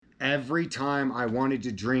every time I wanted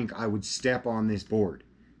to drink, I would step on this board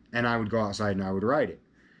and I would go outside and I would ride it.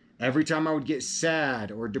 Every time I would get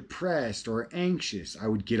sad or depressed or anxious, I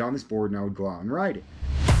would get on this board and I would go out and ride it.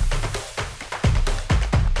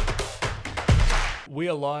 We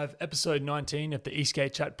are live, episode 19 of the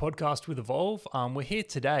eSKATE Chat podcast with Evolve. We're here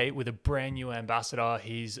today with a brand new ambassador.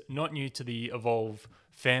 He's not new to the Evolve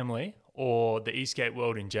family or the eSKATE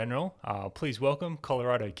world in general. Please welcome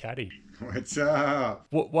Colorado Cadi. What's up?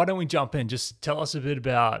 Why don't we jump in? Just tell us a bit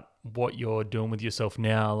about what you're doing with yourself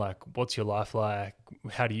now. Like, what's your life like?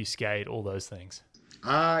 How do you skate? All those things.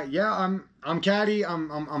 I'm Cadi.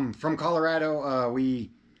 I'm from Colorado.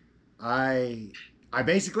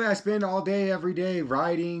 I spend all day, every day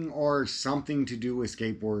riding or something to do with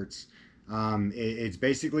skateboards. It's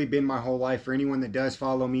basically been my whole life. For anyone that does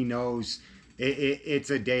follow me knows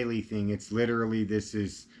it's a daily thing. It's literally, this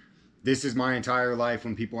is my entire life.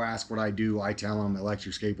 When people ask what I do, I tell them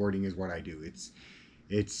electric skateboarding is what I do.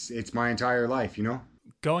 It's my entire life, you know?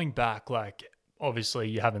 Going back, like, obviously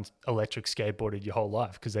you haven't electric skateboarded your whole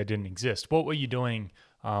life because they didn't exist. What were you doing?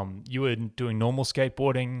 You were doing normal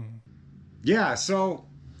skateboarding? Yeah, so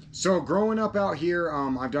growing up out here,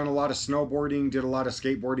 I've done a lot of snowboarding, did a lot of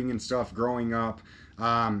skateboarding and stuff growing up.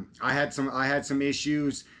 I had some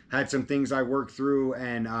issues, had some things I worked through,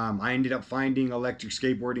 and I ended up finding electric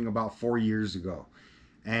skateboarding about 4 years ago.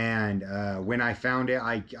 And when I found it,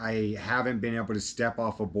 I haven't been able to step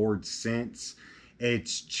off a board since.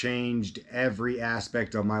 It's changed every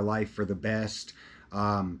aspect of my life for the best.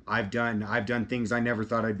 I've done things I never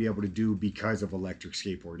thought I'd be able to do because of electric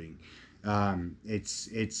skateboarding.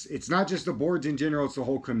 It's not just the boards in general, it's the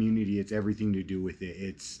whole community. It's everything to do with it.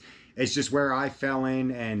 It's just where I fell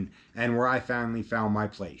in and where I finally found my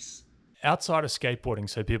place. Outside of skateboarding,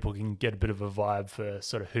 so people can get a bit of a vibe for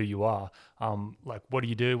sort of who you are, like, what do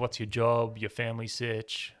you do? What's your job, your family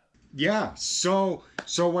sitch? Yeah. So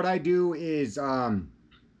what I do is,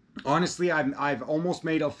 honestly, I've almost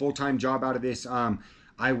made a full-time job out of this.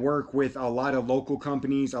 I work with a lot of local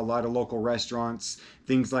companies, a lot of local restaurants,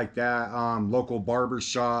 things like that. Local barber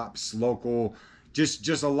shops,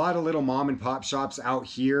 just a lot of little mom and pop shops out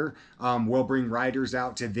here. We'll bring riders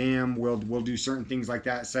out to them. We'll do certain things like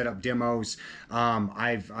that, set up demos.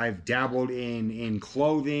 I've dabbled in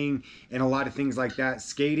clothing and a lot of things like that.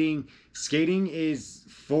 Skating is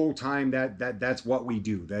full time. That's what we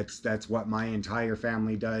do. That's what my entire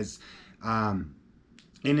family does.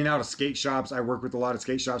 In and out of skate shops. I work with a lot of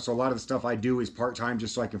skate shops, so a lot of the stuff I do is part-time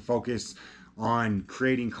just so I can focus on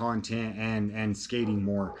creating content and skating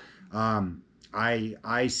more.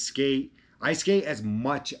 I skate as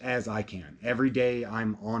much as I can. Every day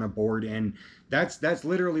I'm on a board, and that's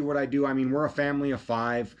literally what I do. I mean, we're a family of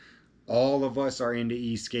 5. All of us are into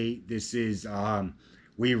eSKATE. This is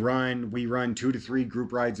we run 2 to 3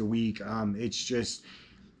 group rides a week.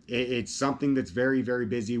 It's something that's very, very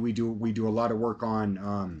busy. We do a lot of work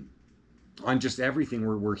on just everything.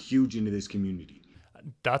 We're huge into this community.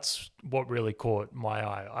 That's what really caught my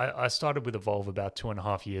eye. I started with Evolve about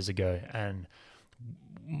 2.5 years ago, and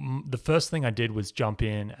the first thing I did was jump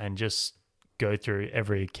in and just go through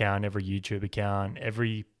every account, every YouTube account,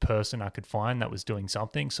 every person I could find that was doing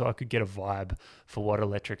something, so I could get a vibe for what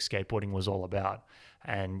electric skateboarding was all about.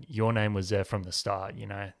 And your name was there from the start. You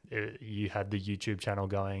know, you had the YouTube channel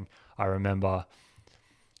going. I remember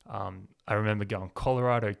going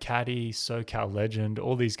Colorado Cadi, SoCal Legend.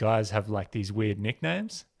 All these guys have like these weird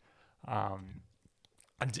nicknames. Do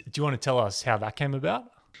you want to tell us how that came about?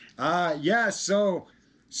 Yeah. So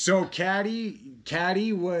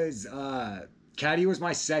Cadi was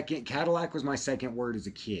my second. Cadillac was my second word as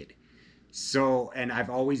a kid. So, and I've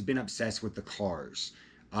always been obsessed with the cars.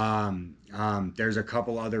 There's a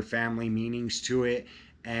couple other family meanings to it,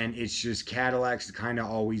 and it's just Cadillac's kind of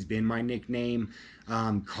always been my nickname.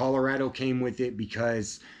 Colorado came with it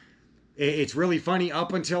because it's really funny.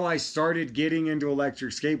 Up until I started getting into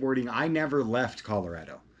electric skateboarding, I never left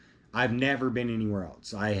Colorado. I've never been anywhere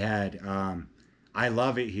else. I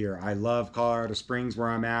love it here. I love Colorado Springs where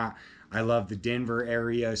I'm at. I love the Denver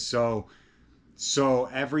area. So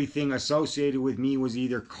everything associated with me was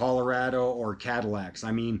either Colorado or Cadillacs.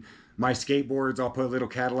 I mean, my skateboards, I'll put little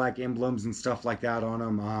Cadillac emblems and stuff like that on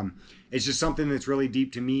them. It's just something that's really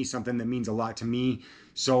deep to me, something that means a lot to me.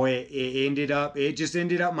 So it just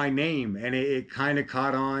ended up my name, and it kind of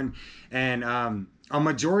caught on. And a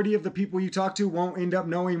majority of the people you talk to won't end up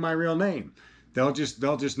knowing my real name. They'll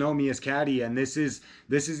just know me as Cadi, and this is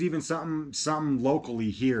even something locally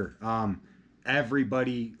here.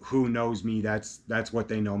 Everybody who knows me, that's what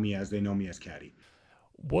they know me as. They know me as Cadi.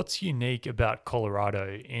 What's unique about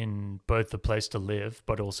Colorado in both the place to live,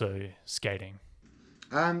 but also skating?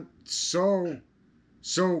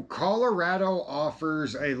 So Colorado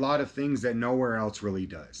offers a lot of things that nowhere else really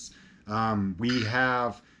does. We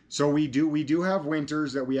have we do have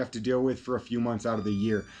winters that we have to deal with for a few months out of the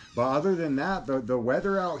year. But other than that, the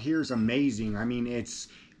weather out here is amazing. I mean, it's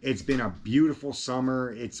been a beautiful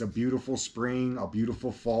summer, it's a beautiful spring, a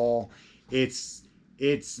beautiful fall. It's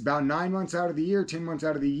it's about 9 months out of the year, 10 months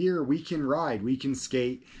out of the year, we can ride, we can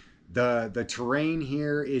skate. The terrain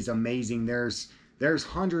here is amazing. There's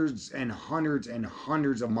hundreds and hundreds and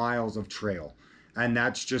hundreds of miles of trail, and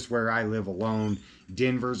that's just where I live alone.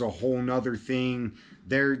 Denver's a whole nother thing.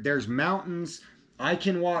 There's mountains. I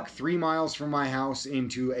can walk 3 miles from my house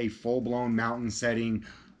into a full-blown mountain setting,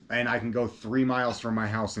 and I can go 3 miles from my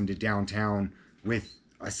house into downtown with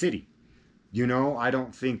a city. I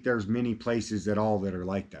don't think there's many places at all that are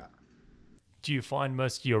like that. Do you find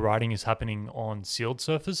most of your riding is happening on sealed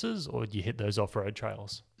surfaces, or do you hit those off-road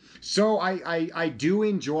trails? So I do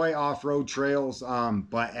enjoy off-road trails,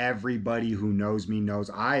 but everybody who knows me knows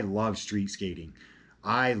I love street skating.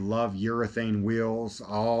 I love urethane wheels.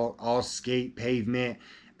 I'll skate pavement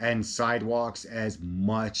and sidewalks as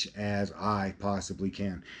much as I possibly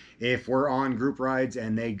can. If we're on group rides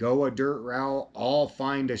and they go a dirt route, I'll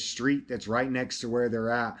find a street that's right next to where they're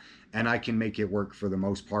at, and I can make it work for the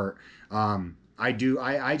most part. I do.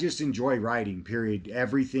 I just enjoy riding. Period.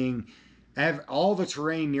 All the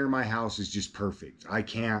terrain near my house is just perfect. I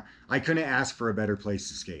couldn't ask for a better place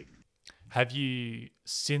to skate. Have you,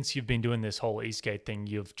 since you've been doing this whole eSKATE thing,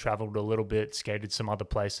 you've traveled a little bit, skated some other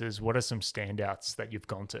places. What are some standouts that you've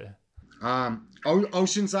gone to?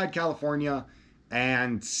 Oceanside, California,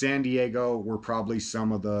 and San Diego were probably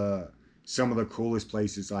some of the coolest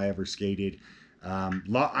places I ever skated.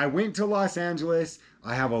 I went to Los Angeles.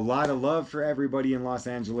 I have a lot of love for everybody in Los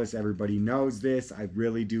Angeles. Everybody knows this. I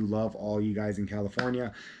really do love all you guys in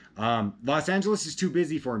California. Los Angeles is too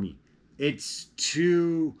busy for me. It's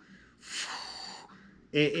too.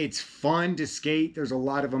 It's fun to skate. There's a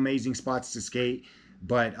lot of amazing spots to skate,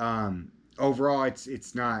 but overall,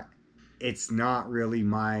 it's not really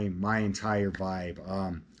my entire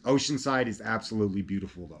vibe. Oceanside is absolutely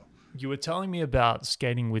beautiful though. You were telling me about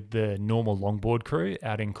skating with the normal longboard crew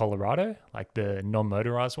out in Colorado, like the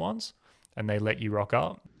non-motorized ones, and they let you rock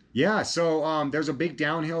up. Yeah, so there's a big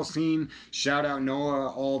downhill scene. Shout out Noah,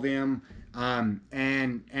 all them.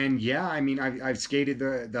 And yeah, I mean, I've skated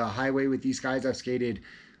the highway with these guys. I've skated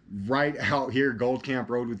right out here, Gold Camp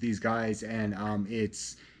Road with these guys, and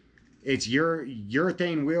it's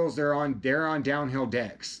urethane wheels. They're on downhill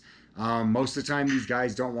decks. Most of the time, these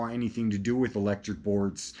guys don't want anything to do with electric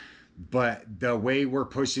boards, but the way we're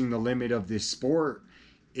pushing the limit of this sport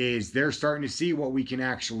is they're starting to see what we can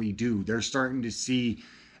actually do. They're starting to see,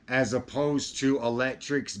 as opposed to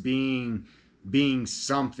electrics being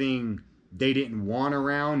something they didn't want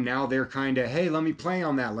around, now they're kind of, hey, let me play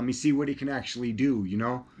on that, let me see what it can actually do.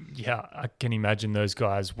 Yeah, I can imagine those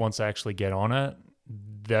guys, once they actually get on it,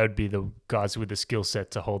 they'd be the guys with the skill set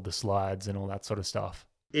to hold the slides and all that sort of stuff.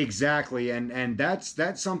 Exactly, and that's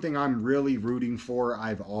something I'm really rooting for.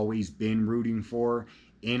 I've always been rooting for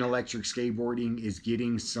in electric skateboarding, is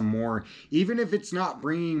getting some more, even if it's not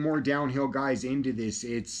bringing more downhill guys into this.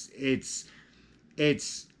 It's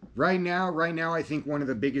right now I think one of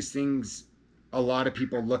the biggest things a lot of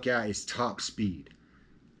people look at is top speed.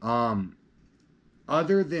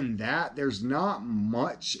 Other than that, there's not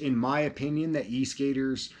much, in my opinion, that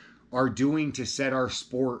e-skaters are doing to set our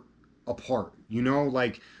sport apart.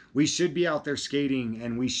 Like, we should be out there skating,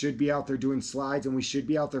 and we should be out there doing slides, and we should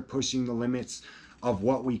be out there pushing the limits of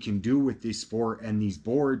what we can do with this sport and these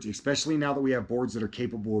boards, especially now that we have boards that are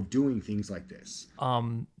capable of doing things like this.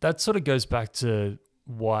 That sort of goes back to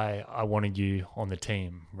why I wanted you on the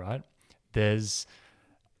team, right? There's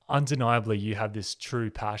undeniably, you have this true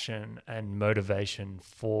passion and motivation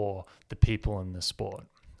for the people in the sport.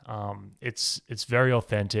 It's very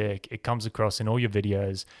authentic. It comes across in all your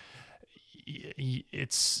videos.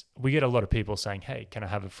 We get a lot of people saying, hey, can I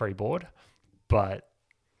have a free board? But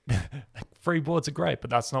free boards are great, but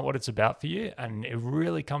that's not what it's about for you. And it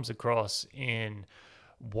really comes across in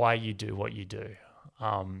why you do what you do.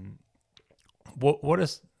 What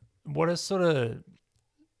is sort of,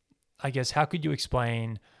 I guess, how could you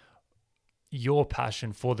explain your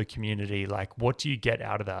passion for the community? Like, what do you get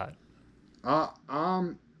out of that?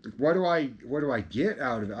 What do I get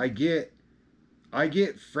out of it? I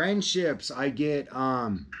get friendships. I get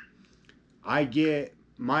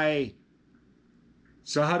my.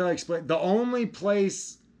 So how do I explain?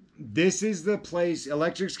 This is the place,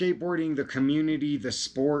 electric skateboarding, the community, the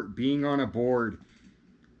sport, being on a board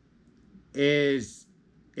is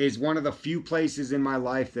one of the few places in my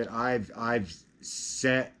life that I've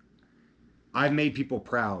set, I've made people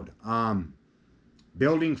proud.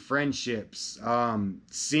 Building friendships,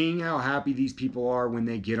 seeing how happy these people are when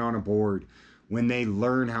they get on a board, when they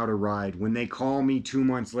learn how to ride, when they call me 2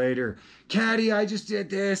 months later, Caddy, I just did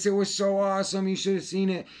this. It was so awesome. You should have seen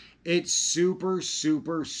it. It's super,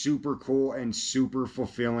 super, super cool and super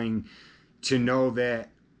fulfilling to know that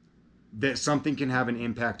something can have an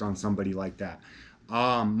impact on somebody like that.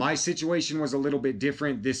 My situation was a little bit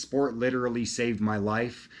different. This sport literally saved my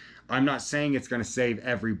life. I'm not saying it's going to save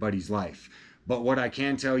everybody's life, but what I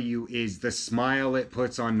can tell you is the smile it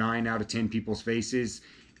puts on 9 out of 10 people's faces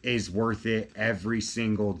is worth it every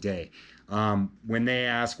single day. When they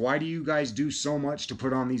ask, why do you guys do so much to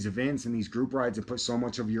put on these events and these group rides and put so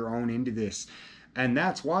much of your own into this? And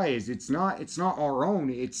that's why is it's not our own.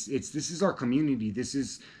 It's this is our community. This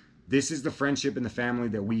is the friendship and the family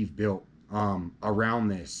that we've built around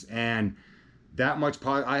this. And that much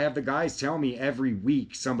I have the guys tell me every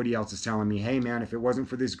week, somebody else is telling me, hey man, if it wasn't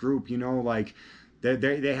for this group, you know, like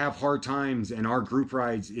they have hard times, and our group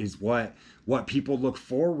rides is what people look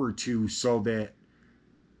forward to so that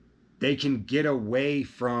they can get away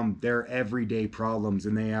from their everyday problems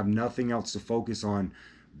and they have nothing else to focus on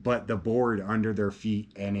but the board under their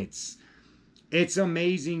feet. And it's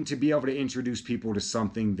amazing to be able to introduce people to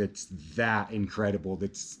something that's that incredible,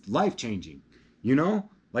 that's life-changing, you know?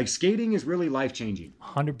 Like skating is really life-changing.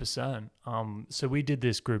 100%. So we did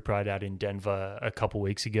this group ride out in Denver a couple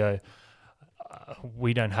weeks ago.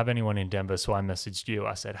 We don't have anyone in Denver, so I messaged you.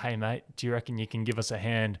 I said, hey, mate, do you reckon you can give us a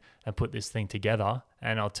hand and put this thing together?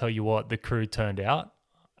 And I'll tell you what, the crew turned out.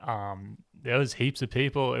 There was heaps of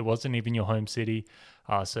people. It wasn't even your home city.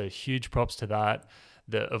 So huge props to that.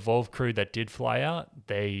 The Evolve crew that did fly out,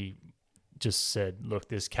 they just said, look,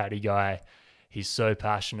 this caddy guy, he's so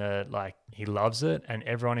passionate, like he loves it, and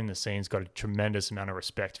everyone in the scene's got a tremendous amount of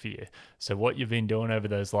respect for you. So what you've been doing over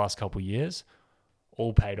those last couple of years,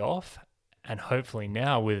 all paid off. And hopefully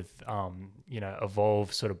now with,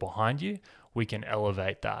 Evolve sort of behind you, we can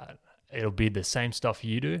elevate that. It'll be the same stuff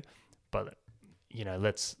you do, but,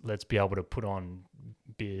 let's be able to put on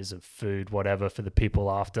beers of food, whatever, for the people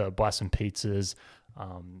after, buy some pizzas,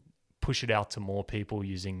 push it out to more people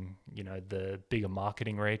using, the bigger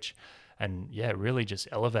marketing reach, and really just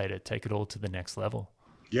elevate it, take it all to the next level.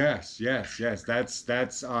 Yes.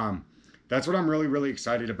 That's what I'm really, really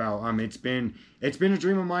excited about. It's been a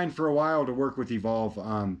dream of mine for a while to work with Evolve,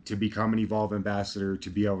 to become an Evolve ambassador, to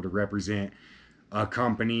be able to represent a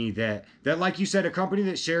company that like you said, a company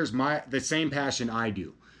that shares the same passion I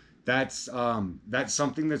do. That's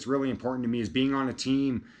something that's really important to me, is being on a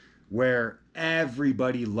team where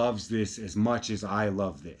everybody loves this as much as I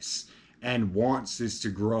love this and wants this to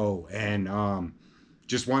grow and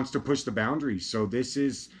just wants to push the boundaries. So this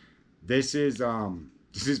is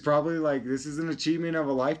probably like, this is an achievement of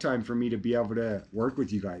a lifetime for me to be able to work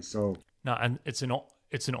with you guys. So no, and it's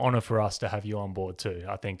an honor for us to have you on board too.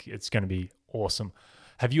 I think it's going to be awesome.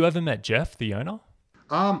 Have you ever met Jeff, the owner?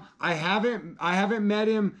 I haven't met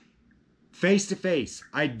him face to face.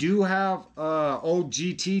 I do have a old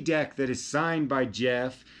GT deck that is signed by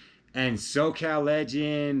Jeff and SoCal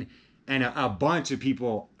Legend, and a bunch of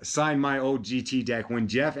people signed my old GT deck. When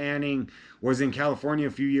Jeff Anning was in California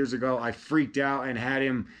a few years ago, I freaked out and had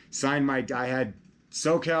him sign I had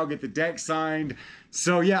SoCal get the deck signed.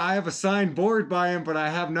 So yeah, I have a signed board by him, but I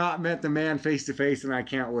have not met the man face to face, and I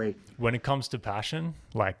can't wait. When it comes to passion,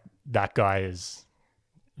 like, that guy is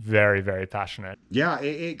very, very passionate. Yeah,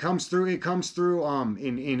 it comes through. It comes through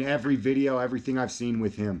in every video, everything I've seen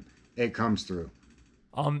with him, it comes through.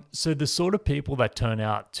 So the sort of people that turn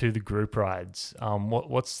out to the group rides,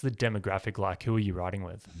 what's the demographic like? Who are you riding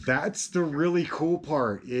with? That's the really cool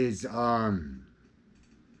part is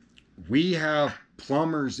we have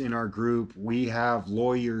plumbers in our group. We have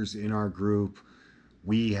lawyers in our group.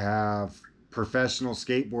 We have professional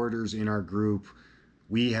skateboarders in our group.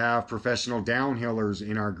 We have professional downhillers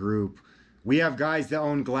in our group. We have guys that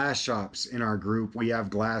own glass shops in our group. We have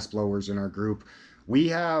glass blowers in our group. We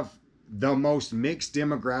have the most mixed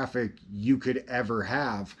demographic you could ever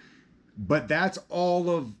have. But that's all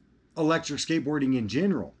of electric skateboarding in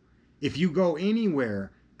general. If you go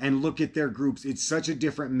anywhere and look at their groups, it's such a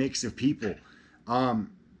different mix of people.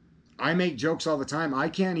 I make jokes all the time. I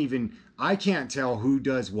can't tell who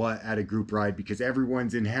does what at a group ride because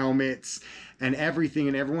everyone's in helmets and everything,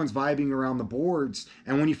 and everyone's vibing around the boards.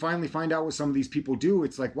 And when you finally find out what some of these people do,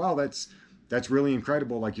 it's like, wow, that's really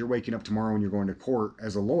incredible. Like, you're waking up tomorrow and you're going to court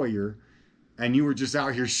as a lawyer, and you were just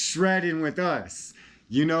out here shredding with us.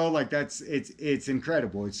 Like, it's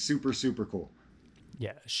incredible. It's super, super cool.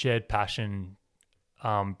 Yeah, shared passion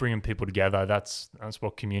bringing people together. That's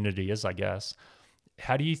what community is, I guess.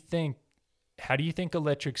 How do you think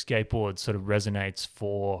electric skateboard sort of resonates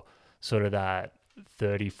for sort of that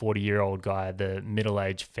 30, 40-year-old guy, the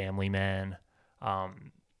middle-aged family man?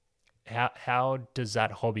 How does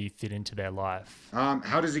that hobby fit into their life?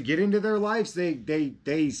 How does it get into their lives?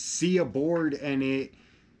 They see a board and it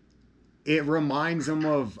reminds them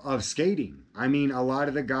of skating. I mean, a lot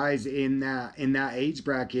of the guys in that age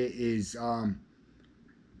bracket is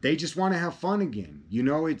they just want to have fun again. You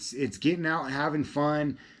know, it's getting out and having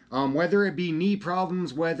fun. Whether it be knee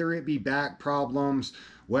problems, whether it be back problems,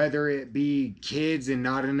 whether it be kids and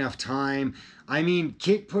not enough time. I mean,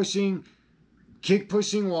 kick pushing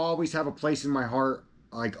will always have a place in my heart.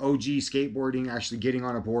 Like OG skateboarding, actually getting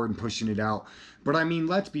on a board and pushing it out. But I mean,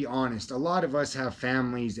 let's be honest. A lot of us have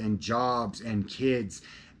families and jobs and kids.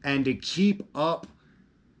 And to keep up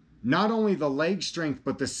not only the leg strength,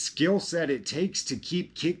 but the skill set it takes to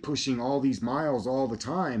keep kick pushing all these miles all the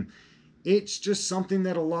time, it's just something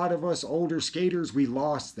that a lot of us older skaters, we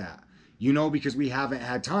lost that, you know, because we haven't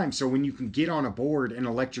had time. So when you can get on a board, an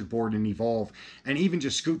electric board, and evolve, and even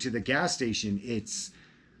just scoot to the gas station,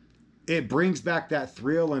 it brings back that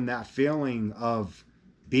thrill and that feeling of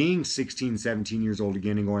being 16, 17 years old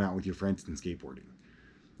again and going out with your friends and skateboarding,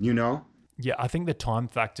 you know? Yeah, I think the time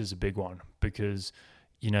factor is a big one because,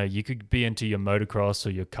 you know, you could be into your motocross or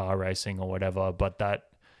your car racing or whatever, but that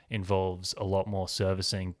involves a lot more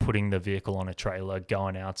servicing, putting the vehicle on a trailer,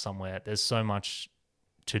 going out somewhere. There's so much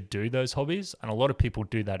to do those hobbies, and a lot of people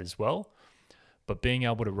do that as well. But being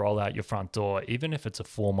able to roll out your front door, even if it's a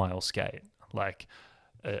 4-mile skate, like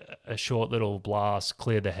a short little blast,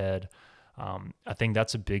 clear the head, I think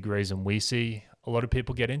that's a big reason we see a lot of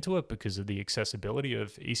people get into it because of the accessibility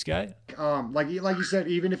of eSKATE. Like you said,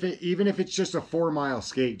 even if it's just a 4-mile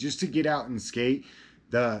skate, just to get out and skate,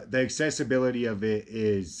 the accessibility of it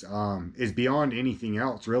is beyond anything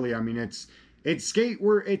else, really. I mean, it's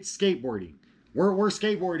skateboarding. We're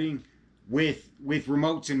skateboarding with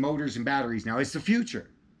remotes and motors and batteries now. It's the future.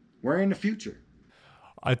 We're in the future.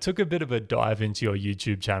 I took a bit of a dive into your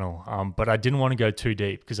YouTube channel, but I didn't want to go too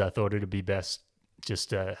deep because I thought it'd be best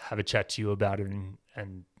just to have a chat to you about it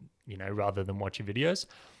and you know, rather than watch your videos.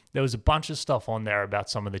 There was a bunch of stuff on there about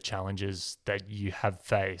some of the challenges that you have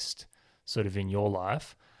faced sort of in your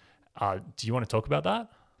life. Do you want to talk about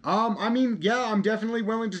that? I mean, yeah, I'm definitely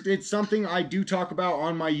willing to. It's something I do talk about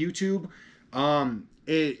on my YouTube.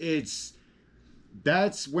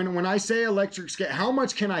 That's when I say electric skate, how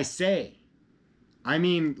much can I say? I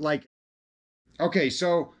mean, like, okay,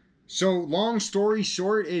 so long story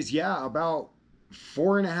short is, yeah, about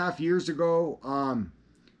 4.5 years ago,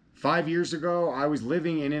 5 years ago, I was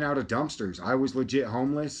living in and out of dumpsters. I was legit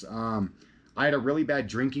homeless. I had a really bad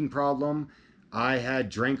drinking problem. I had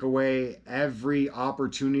drank away every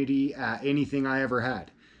opportunity at anything I ever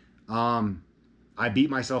had. I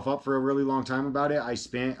beat myself up for a really long time about it. I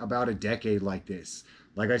spent about a decade like this.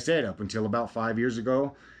 Like I said, up until about 5 years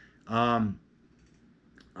ago,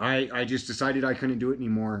 I just decided I couldn't do it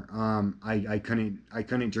anymore. I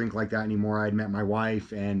couldn't drink like that anymore. I'd met my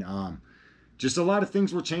wife, and just a lot of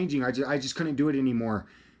things were changing. I just couldn't do it anymore.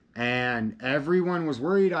 And everyone was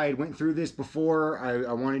worried. I had went through this before.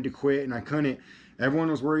 I wanted to quit and I couldn't.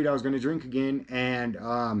 Everyone was worried I was going to drink again.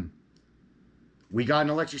 And we got an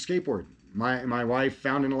electric skateboard. My wife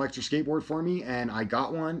found an electric skateboard for me, and I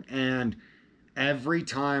got one. And every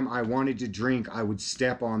time I wanted to drink, I would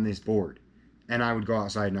step on this board and I would go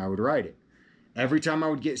outside and I would ride it. Every time I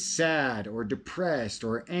would get sad or depressed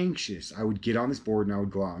or anxious, I would get on this board and I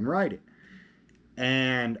would go out and ride it.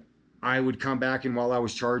 And I would come back, and while I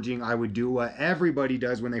was charging, I would do what everybody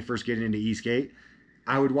does when they first get into eSKATE.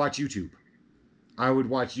 I would watch YouTube. I would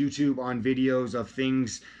watch YouTube on videos of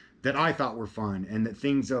things that I thought were fun and that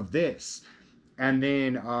things of this. And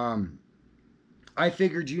then I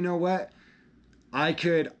figured, you know what? I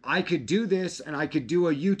could do this, and I could do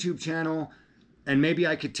a YouTube channel, and maybe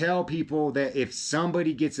I could tell people that if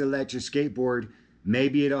somebody gets an electric skateboard,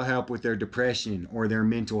 maybe it'll help with their depression or their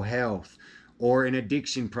mental health or an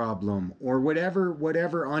addiction problem or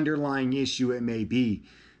whatever underlying issue it may be.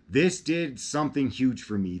 This did something huge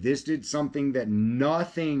for me. This did something that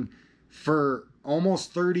nothing for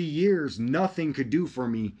almost 30 years, nothing could do for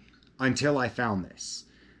me until I found this.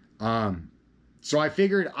 So I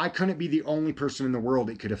figured I couldn't be the only person in the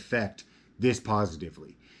world it could affect this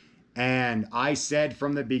positively. And I said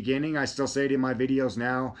from the beginning, I still say it in my videos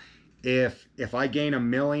now, if I gain 1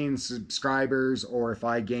 million subscribers or if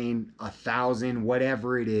I gain 1,000,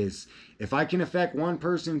 whatever it is, if I can affect one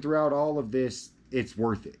person throughout all of this, it's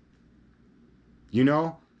worth it. You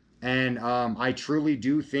know, And I truly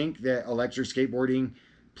do think that electric skateboarding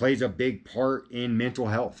plays a big part in mental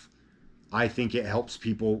health. I think it helps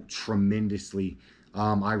people tremendously.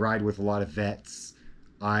 I ride with a lot of vets.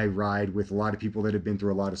 I ride with a lot of people that have been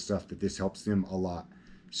through a lot of stuff that this helps them a lot.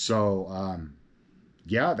 So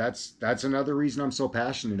yeah, that's another reason I'm so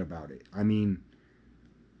passionate about it. I mean,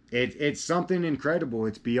 it's something incredible.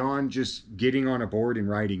 It's beyond just getting on a board and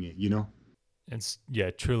riding it, you know? It's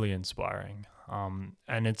yeah, truly inspiring.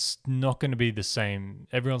 And it's not going to be the same.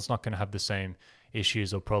 Everyone's not going to have the same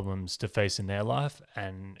issues or problems to face in their life,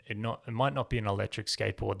 and it might not be an electric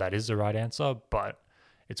skateboard that is the right answer, but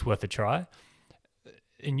it's worth a try.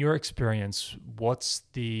 In your experience, what's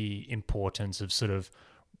the importance of sort of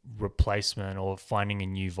replacement or finding a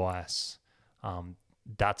new vice,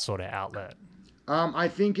 that sort of outlet? I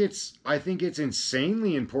think it's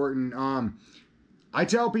insanely important. I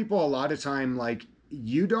tell people a lot of time, like,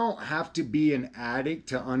 you don't have to be an addict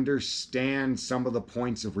to understand some of the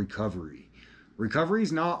points of recovery. Recovery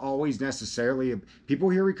is not always necessarily people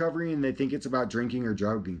hear recovery and they think it's about drinking or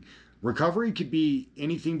drugging. Recovery could be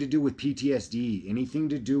anything to do with PTSD, anything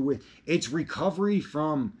to do with it's recovery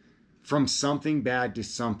from something bad to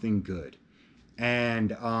something good.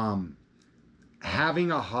 And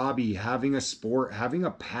having a hobby, having a sport, having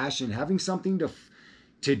a passion, having something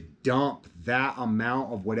to dump that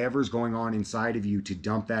amount of whatever's going on inside of you to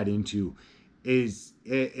dump that into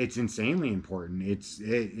it's insanely important.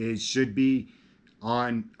 It should be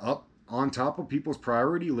on top of people's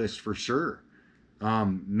priority list for sure.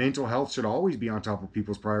 Mental health should always be on top of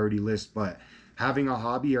people's priority list, but having a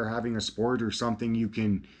hobby or having a sport or something you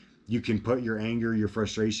can put your anger, your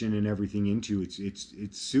frustration, and everything into it's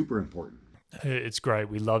super important. It's great.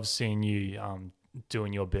 We love seeing you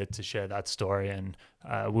doing your bit to share that story. And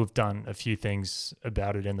we've done a few things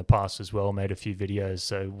about it in the past as well, made a few videos.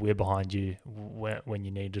 So we're behind you when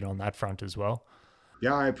you need it on that front as well.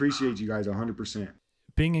 Yeah, I appreciate you guys 100%.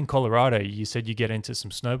 Being in Colorado, you said you get into some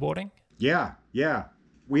snowboarding? Yeah, yeah.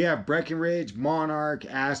 We have Breckenridge, Monarch,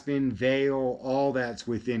 Aspen, Vale, all that's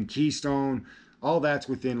within Keystone, all that's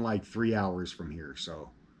within like 3 hours from here. So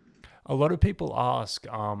A lot of people ask,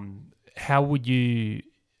 how would you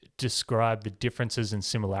describe the differences and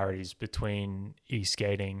similarities between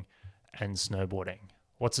e-skating and snowboarding?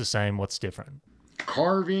 What's the same? What's different?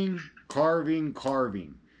 carving, carving,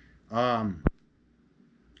 carving. Um,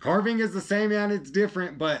 Carving is the same and it's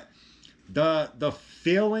different, but the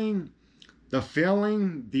feeling, the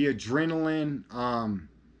adrenaline,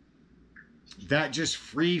 that just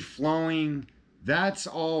free flowing, that's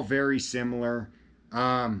all very similar.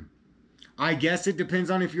 Um, I guess it depends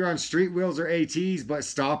on if you're on street wheels or ATs, but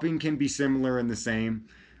stopping can be similar and the same.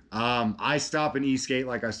 I stop an e-skate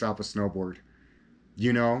like I stop a snowboard.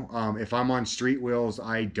 If I'm on street wheels,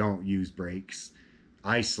 I don't use brakes.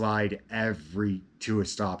 I slide every to a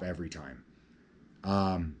stop every time.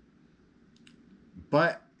 Um,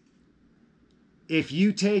 but if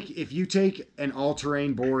you take an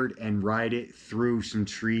all-terrain board and ride it through some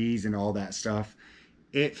trees and all that stuff,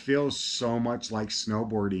 it feels so much like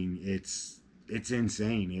snowboarding. It's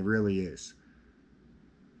insane. It really is.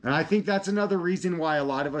 And I think that's another reason why a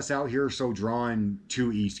lot of us out here are so drawn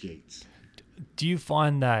to e-skates. Do you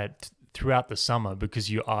find that throughout the summer, because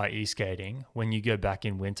you are e-skating, when you go back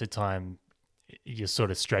in wintertime, you're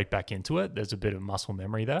sort of straight back into it? There's a bit of muscle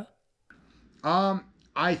memory there?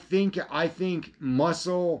 I think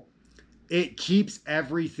muscle, it keeps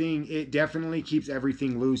everything, it definitely keeps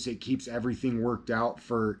everything loose. It keeps everything worked out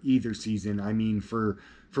for either season. I mean, for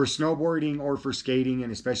snowboarding or for skating,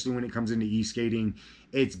 and especially when it comes into e-skating,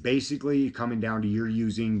 it's basically coming down to you're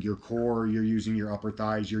using your core, you're using your upper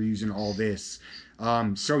thighs, you're using all this.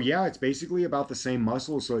 So yeah, it's basically about the same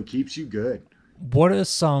muscle, so it keeps you good. What are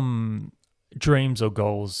some dreams or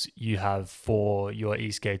goals you have for your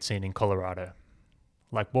e-skate scene in Colorado?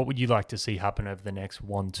 Like, what would you like to see happen over the next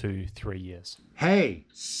 1, 2, 3 years? Hey,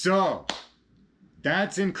 so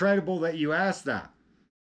that's incredible that you asked that.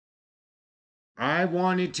 I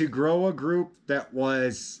wanted to grow a group that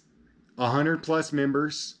was 100 plus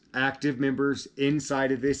members, active members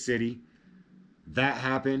inside of this city. That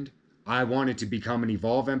happened. I wanted to become an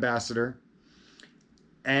Evolve ambassador.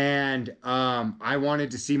 And I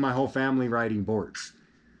wanted to see my whole family riding boards.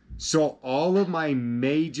 So all of my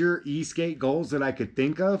major e-skate goals that I could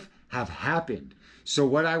think of have happened. So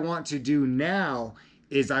what I want to do now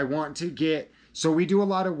is I want to get, so we do a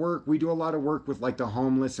lot of work. We do a lot of work with like the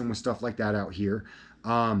homeless and with stuff like that out here.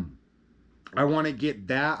 I want to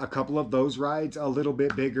get a couple of those rides a little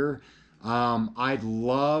bit bigger. I'd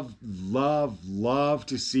love, love, love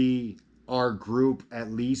to see our group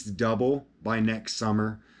at least double by next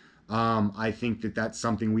summer. I think that that's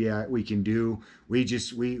something we can do. We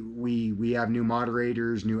have new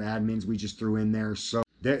moderators, new admins we just threw in there. So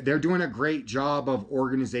they're doing a great job of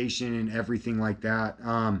organization and everything like that.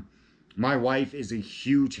 My wife is a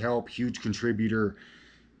huge help, huge contributor.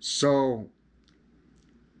 So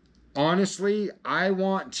honestly, I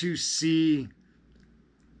want to see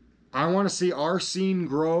our scene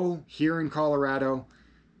grow here in Colorado,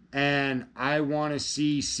 and I want to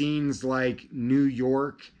see scenes like New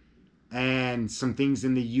York and some things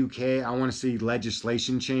in the UK. I want to see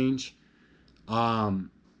legislation change.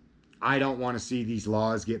 Um, I don't want to see these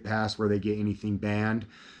laws get passed where they get anything banned.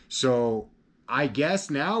 So I guess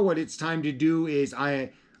now what it's time to do is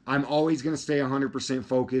I'm always going to stay 100%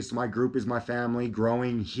 focused. My group is my family.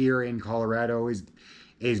 Growing here in Colorado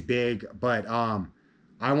is big, but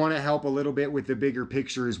I want to help a little bit with the bigger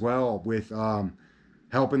picture as well, with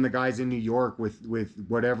helping the guys in New York with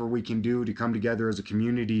whatever we can do to come together as a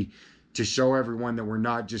community to show everyone that we're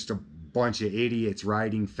not just a bunch of idiots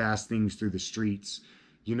riding fast things through the streets,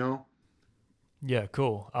 you know? Yeah,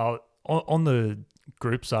 cool. On the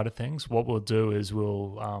group side of things, what we'll do is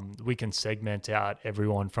we can segment out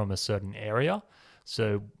everyone from a certain area.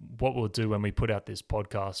 So what we'll do when we put out this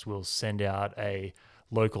podcast, we'll send out a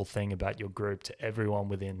local thing about your group to everyone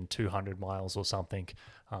within 200 miles or something,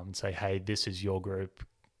 and say, hey, this is your group.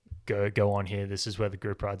 Go on here. This is where the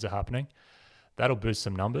group rides are happening. That'll boost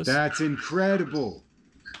some numbers. That's incredible.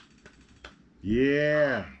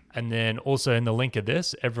 Yeah. And then also in the link of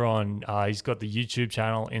this, everyone, he's got the YouTube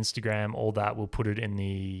channel, Instagram, all that. We'll put it in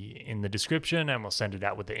the description, and we'll send it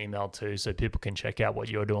out with the email too, so people can check out what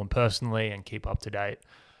you're doing personally and keep up to date.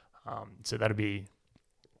 So that'll be,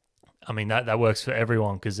 I mean, that works for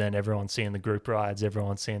everyone, because then everyone's seeing the group rides,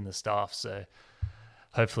 everyone's seeing the stuff. So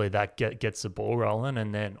hopefully that gets the ball rolling.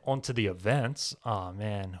 And then onto the events. Oh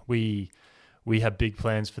man, we have big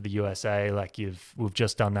plans for the USA. Like we've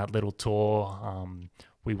just done that little tour.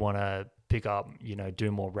 We want to pick up,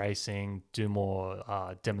 do more racing, do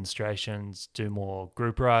more demonstrations, do more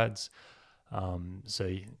group rides.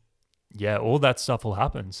 So yeah, all that stuff will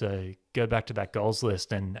happen. So go back to that goals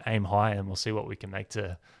list and aim high, and we'll see what we can make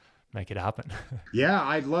it happen. Yeah,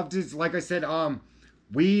 I'd love to, like I said,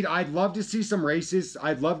 I'd love to see some races.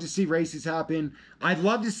 I'd love to see races happen. I'd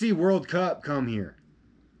love to see World Cup come here.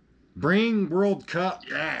 Bring World Cup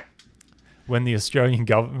back. When the Australian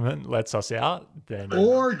government lets us out, then...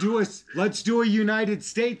 Or let's do a United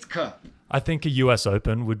States Cup. I think a US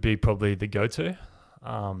Open would be probably the go-to.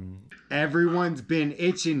 Everyone's been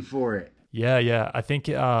itching for it. Yeah. I think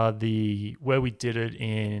where we did it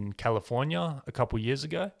in California a couple years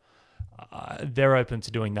ago, they're open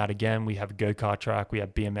to doing that again. We have a go-kart track, we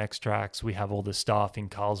have BMX tracks, we have all the stuff in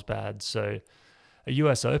Carlsbad. So a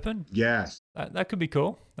US Open? Yes. That could be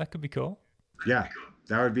cool. Yeah,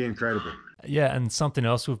 that would be incredible. Yeah, and something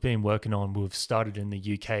else we've been working on, we've started in the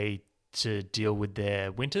UK to deal with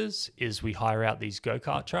their winters, is we hire out these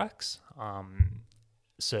go-kart tracks.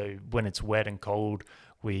 So when it's wet and cold,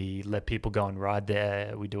 we let people go and ride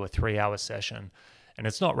there. We do a 3-hour session. And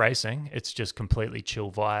it's not racing, it's just completely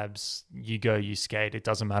chill vibes. You go, you skate, it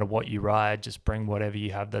doesn't matter what you ride, just bring whatever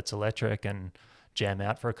you have that's electric and jam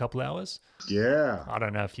out for a couple hours. Yeah. I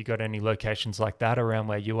don't know if you got any locations like that around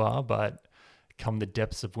where you are, but come the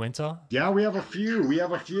depths of winter. Yeah, we have a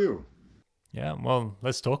few. Yeah, well,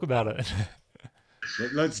 let's talk about it.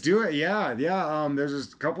 Let's do it. Yeah.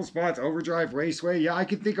 There's a couple spots, Overdrive Raceway. Yeah, I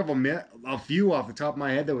can think of a few off the top of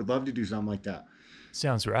my head that would love to do something like that.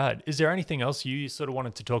 Sounds rad. Is there anything else you sort of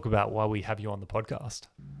wanted to talk about while we have you on the podcast?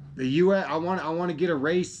 The US, I want to get a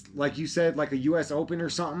race, like you said, like a US Open or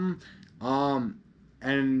something.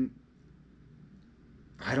 And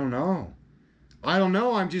I don't know.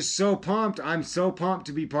 I'm just so pumped. I'm so pumped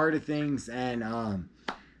to be part of things. And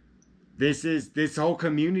this whole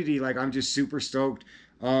community, like, I'm just super stoked.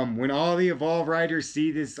 When all the Evolve riders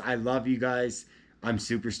see this, I love you guys. I'm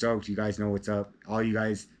super stoked. You guys know what's up. All you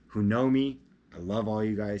guys who know me, I love all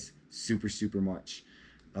you guys super, super much.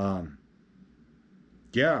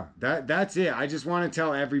 Yeah, that's it. I just want to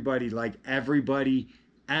tell everybody, like everybody,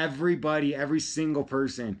 every single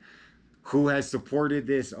person who has supported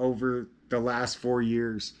this over the last 4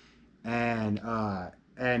 years and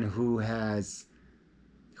who has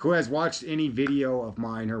watched any video of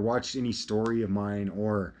mine or watched any story of mine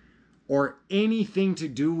or anything to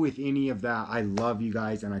do with any of that. I love you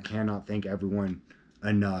guys, and I cannot thank everyone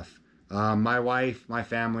enough. My wife, my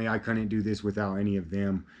family, I couldn't do this without any of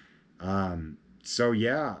them. So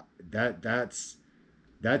yeah, that's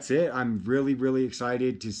it. I'm really, really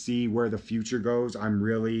excited to see where the future goes. I'm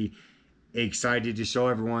really excited to show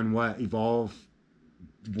everyone what Evolve,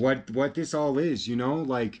 what this all is,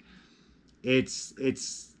 like it's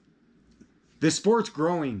the sport's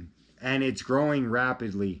growing, and it's growing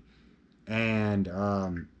rapidly, and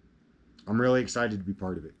I'm really excited to be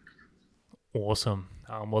part of it. Awesome.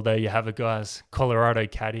 Well, there you have it, guys. Colorado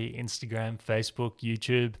Cadi, Instagram, Facebook,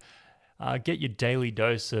 YouTube. Get your daily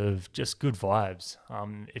dose of just good vibes.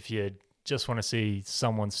 If you just want to see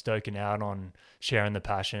someone stoking out on sharing the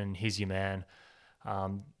passion, he's your man.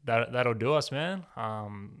 That'll do us, man.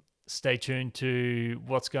 Stay tuned to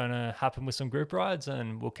what's going to happen with some group rides,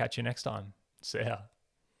 and we'll catch you next time. See ya.